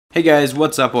Hey guys,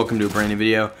 what's up? Welcome to a brand new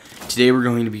video. Today we're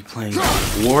going to be playing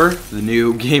War, the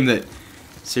new game that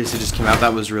seriously just came out.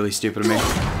 That was really stupid of me.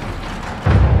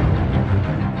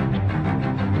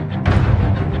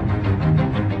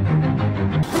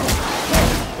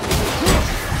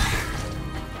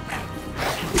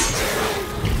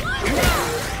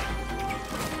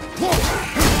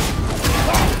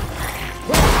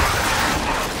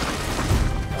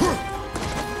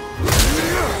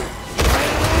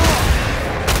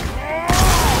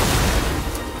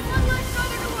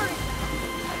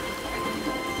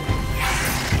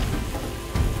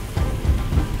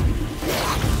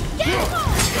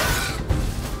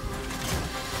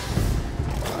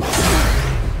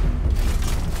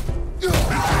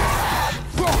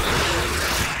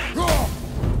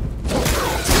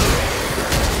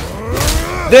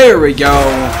 There we go.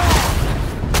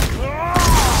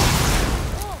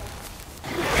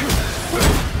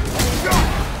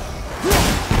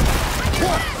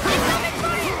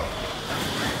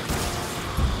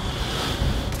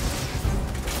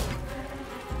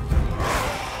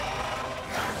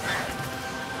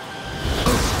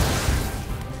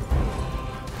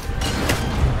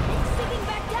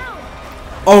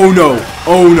 Oh no.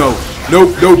 Oh no.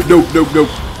 Nope, nope, nope, nope, nope.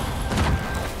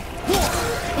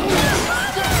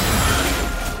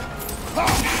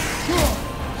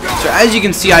 So as you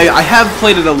can see, I have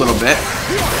played it a little bit.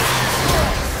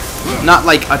 Not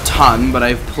like a ton, but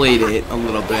I've played it a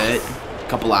little bit. A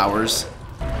couple hours.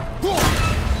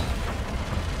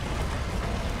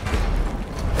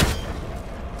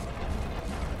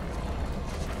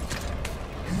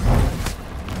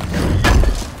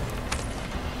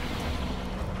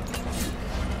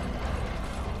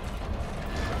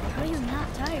 How are you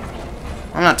not tired?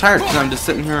 I'm not tired because I'm just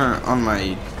sitting here on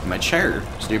my chair,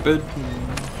 stupid.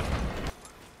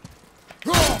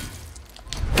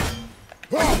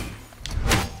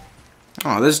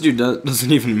 Oh, this dude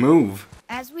doesn't even move.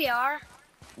 As we are,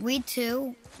 we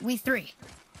two, we three.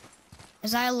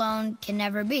 As I alone can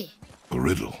never be. A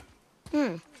riddle.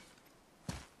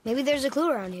 Maybe there's a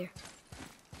clue around here.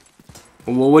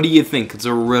 Well, what do you think? It's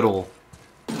a riddle.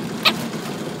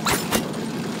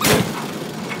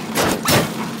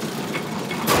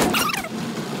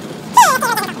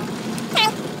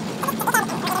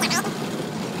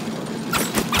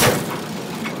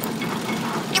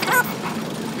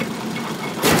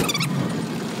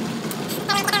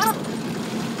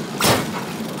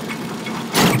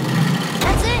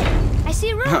 That's it! I see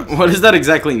a room! What does that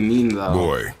exactly mean, though?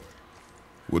 Boy,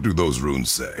 what do those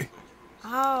runes say?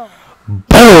 Oh.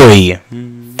 Boy!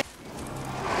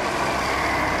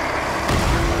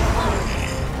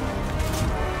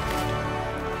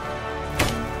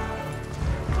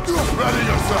 Ready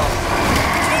yourself!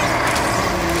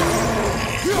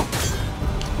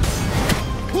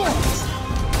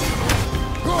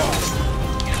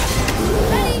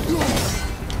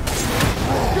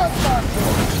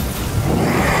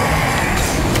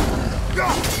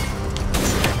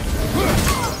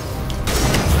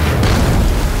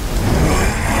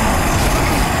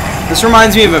 This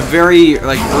reminds me of a very,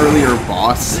 like, earlier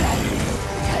boss,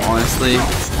 honestly.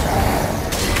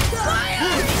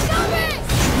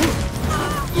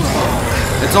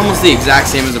 It's almost the exact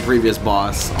same as the previous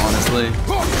boss, honestly.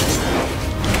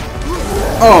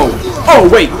 Oh! Oh,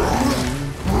 wait!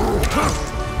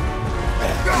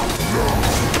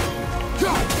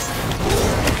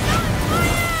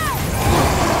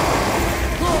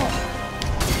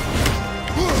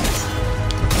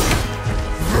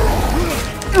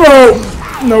 Oh!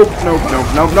 Nope, nope, nope,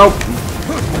 nope, nope.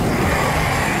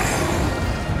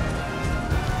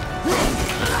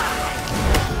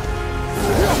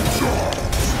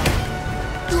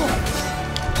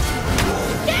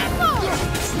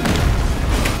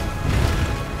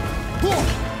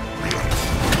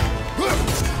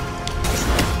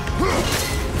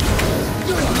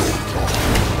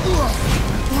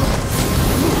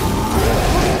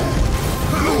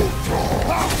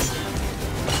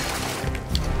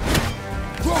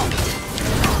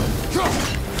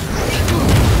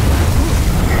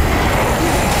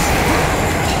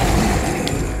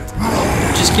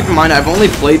 Just keep in mind, I've only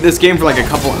played this game for like a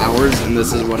couple hours, and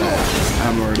this is what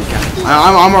I'm already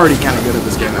kind of good at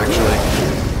this game, actually.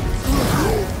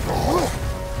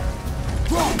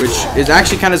 Which is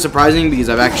actually kind of surprising because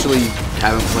I've actually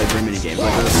haven't played very many games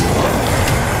like this.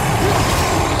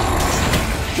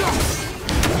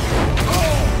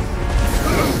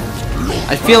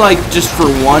 I feel like just for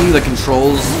one, the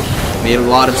controls made a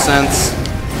lot of sense.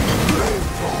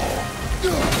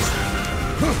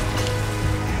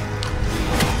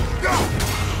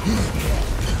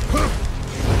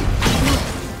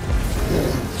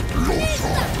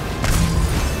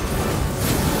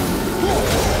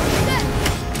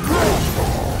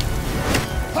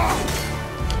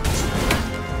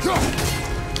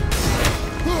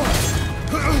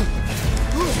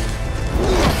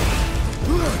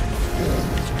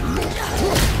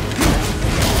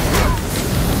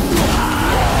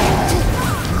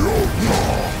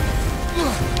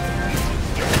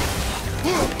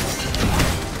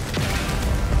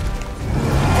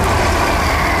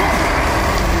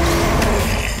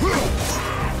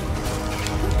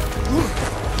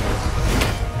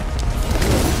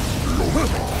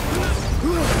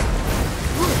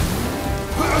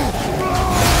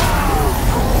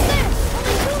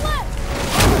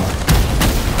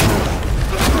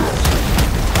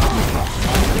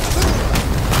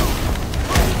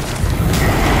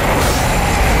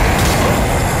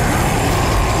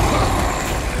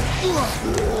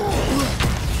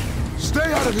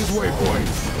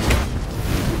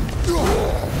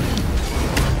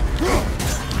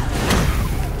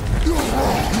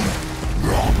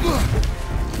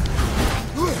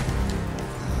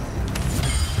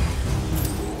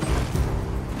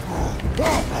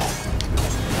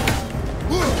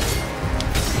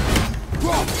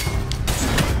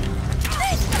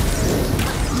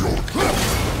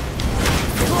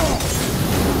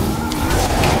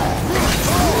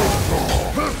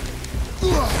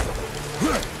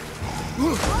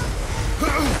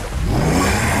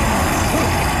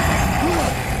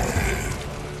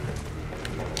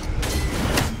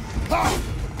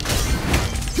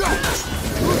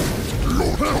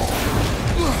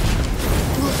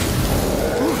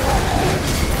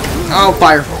 Oh,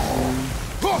 fire.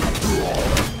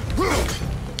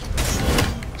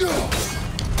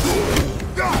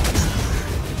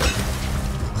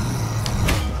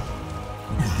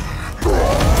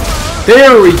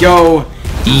 There we go.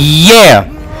 Yeah.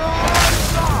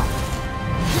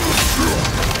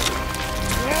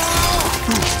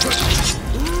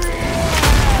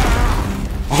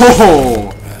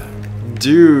 Oh,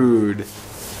 dude.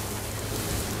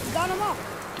 Got him up.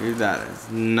 Dude, that is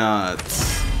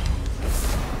nuts.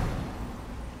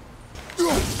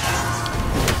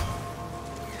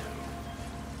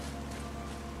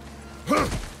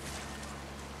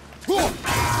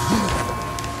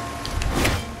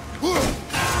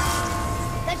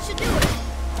 That should do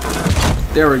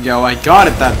it. There we go. I got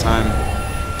it that time.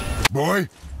 Boy?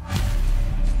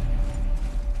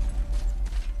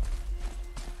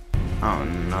 Oh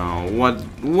no.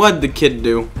 What'd the kid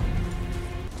do?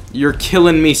 You're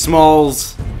killing me,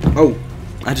 Smalls. Oh,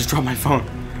 I just dropped my phone.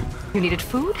 You needed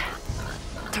food?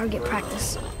 Target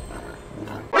practice.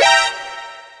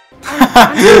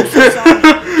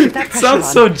 Keep that pressure Sounds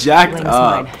on. so jacked Lane's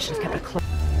up. mine. Should've kept it close.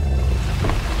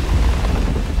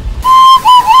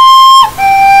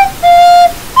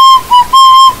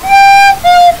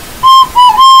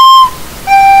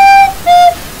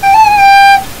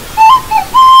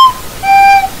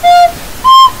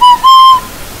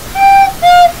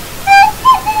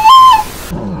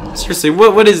 Seriously,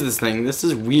 what is this thing? This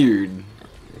is weird.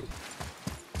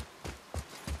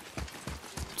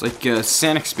 It's like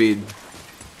Sonic speed.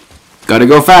 Gotta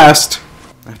go fast.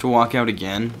 I have to walk out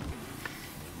again.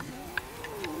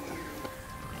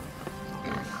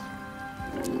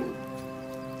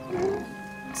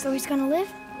 So he's gonna live?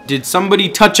 Did somebody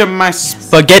touch up my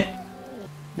spaghetti?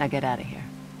 Now get out of here.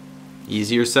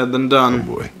 Easier said than Oh done.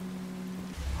 boy.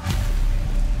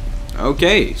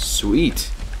 Okay,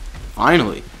 sweet.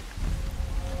 Finally.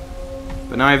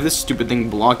 But now I have this stupid thing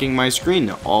blocking my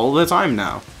screen all the time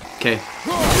now. Okay.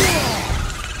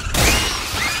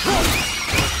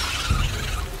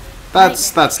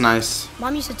 That's nice.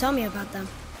 Mom used to tell me about them.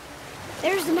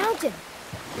 There's the mountain.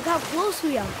 Look how close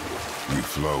we are. We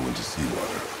flow into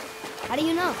seawater. How do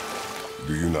you know?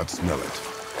 Do you not smell it?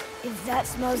 If that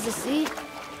smells the sea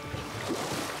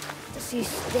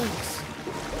stinks.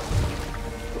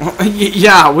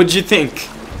 Yeah, what'd you think?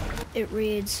 It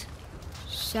reads,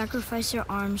 sacrifice your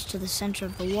arms to the center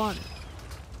of the water.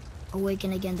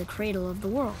 Awaken again the cradle of the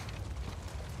world.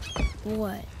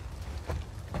 What?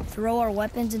 Throw our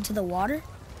weapons into the water?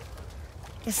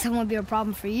 Guess that won't be a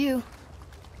problem for you.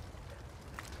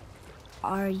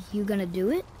 Are you gonna do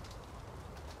it?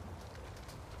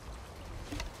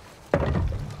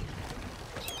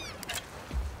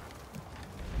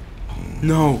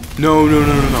 No.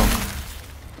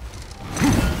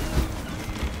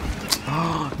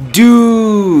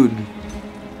 Dude!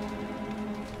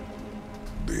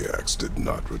 The axe did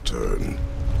not return.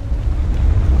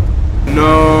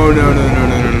 No.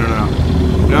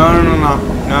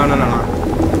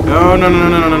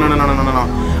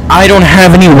 I don't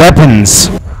have any weapons.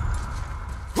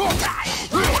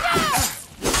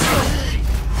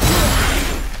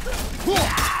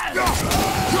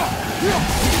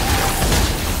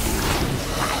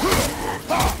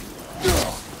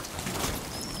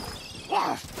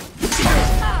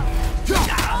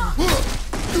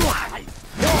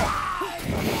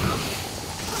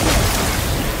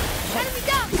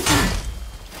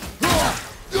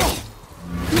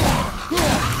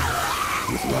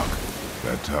 With luck,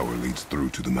 that tower leads through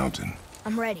to the mountain.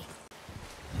 I'm ready.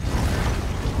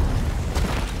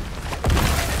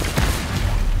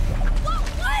 What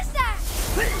was that?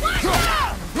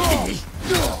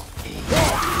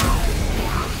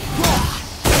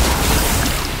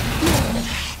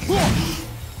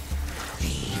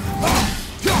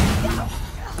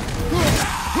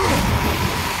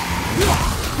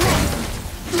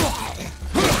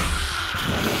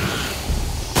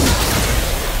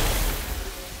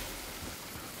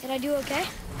 Did I do okay?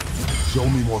 Show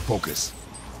me more focus.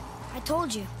 I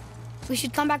told you. We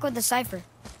should come back with the cipher.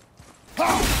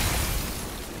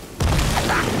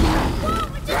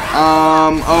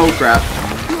 Oh crap.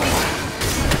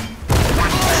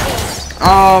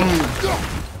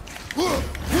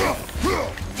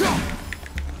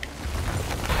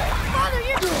 Father,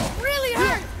 you're really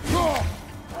hurt!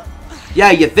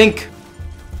 Yeah, you think?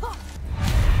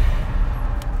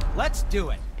 Let's do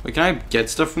it. Wait, can I get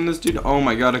stuff from this dude? Oh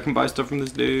my god, I can buy stuff from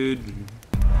this dude.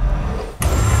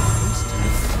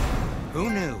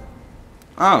 Who knew?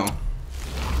 Oh.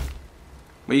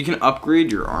 Wait, you can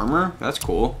upgrade your armor? That's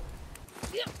cool.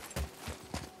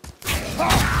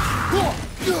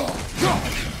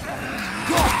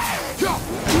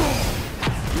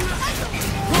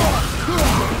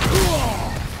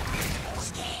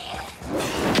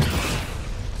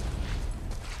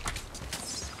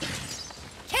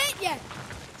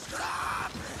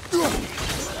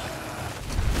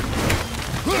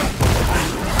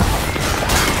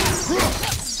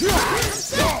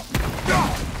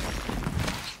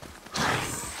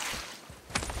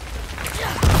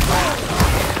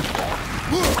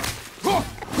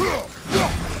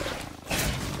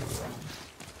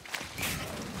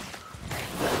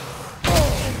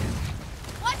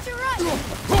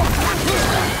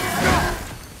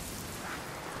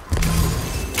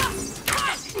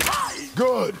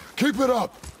 Good. Keep it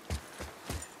up.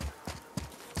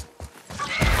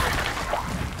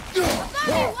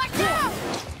 Watch out!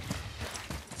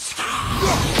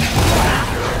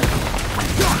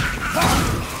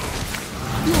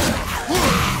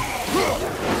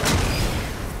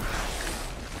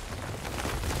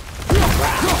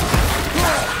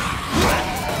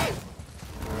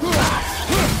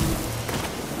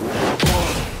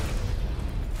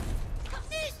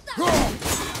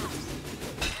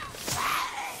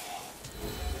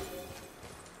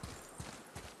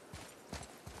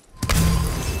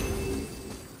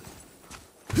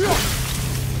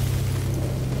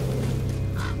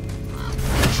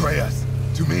 Atreus,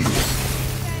 to me.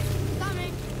 Okay,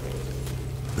 coming.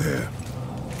 There.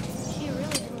 She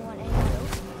really didn't want any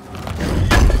milk.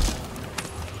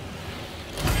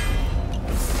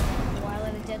 Why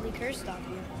let a deadly curse stop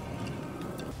you?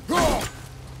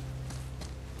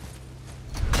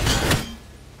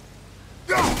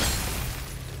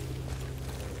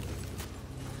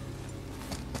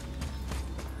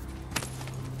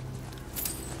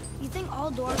 You think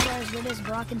all dwarves are as good as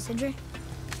Brock and Sindri?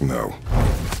 No, I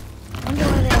wonder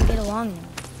why they don't get along anymore.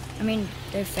 I mean,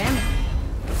 they're family.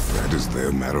 that is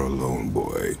their matter alone,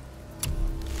 boy.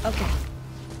 Okay.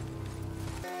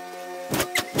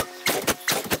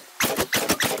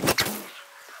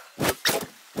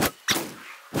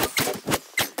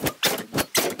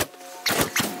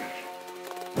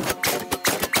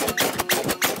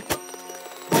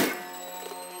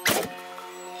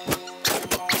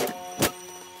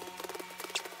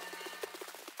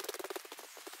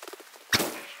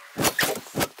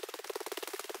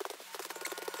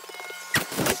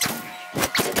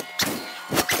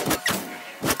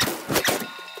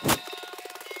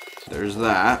 There's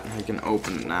that. I can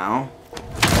open it now.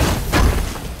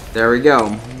 There we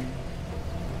go.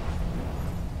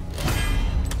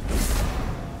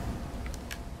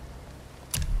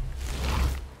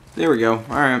 There we go.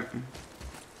 Alright.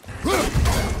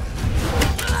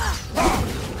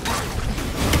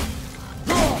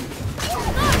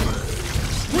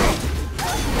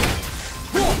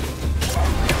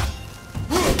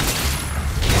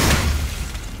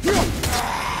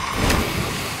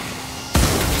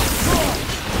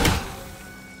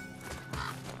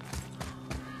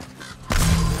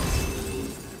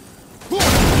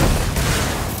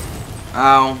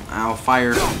 Ow, ow,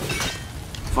 fire.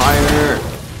 Fire!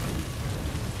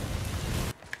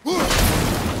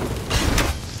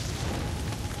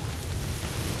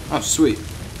 Oh, sweet.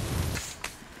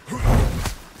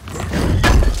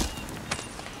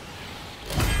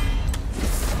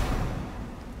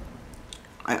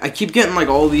 I keep getting like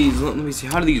all these, let me see,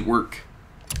 how do these work?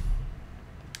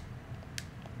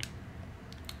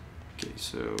 Okay,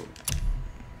 so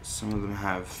some of them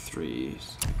have 3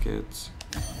 sockets.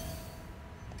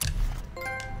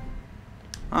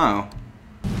 Oh.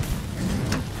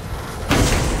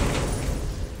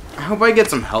 I hope I get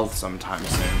some health sometime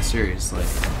soon, seriously.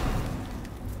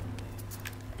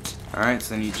 Alright,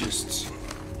 so then you just...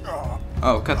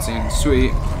 Oh, cutscene,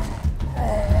 sweet.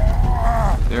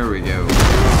 There we go.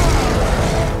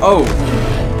 Oh!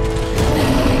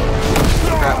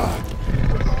 Crap.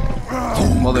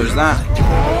 Well, there's that.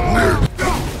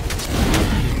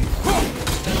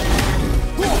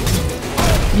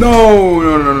 No,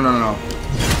 no, no, no, no, no.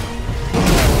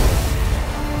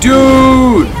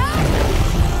 Dude!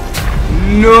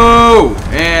 No!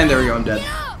 And there we go, I'm dead.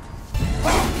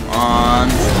 On.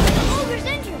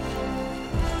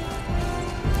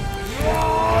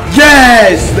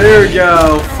 Yes! There we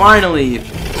go. Finally.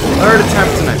 3rd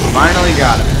attempt and I finally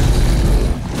got it.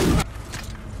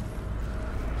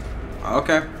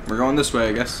 Okay, we're going this way,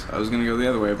 I guess. I was gonna go the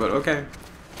other way, but okay.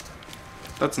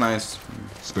 That's nice.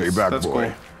 Stay back, That's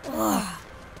boy. Cool.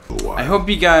 I hope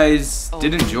you guys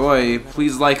did enjoy.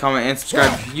 Please like, comment, and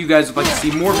subscribe if you guys would like to see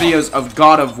more videos of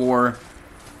God of War.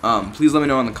 Please let me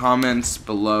know in the comments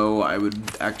below. I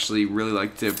would actually really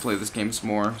like to play this game some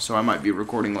more, so I might be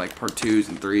recording like part 2s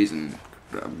and 3s and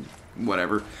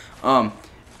whatever. I'll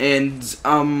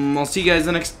see you guys in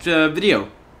the next video.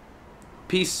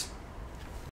 Peace.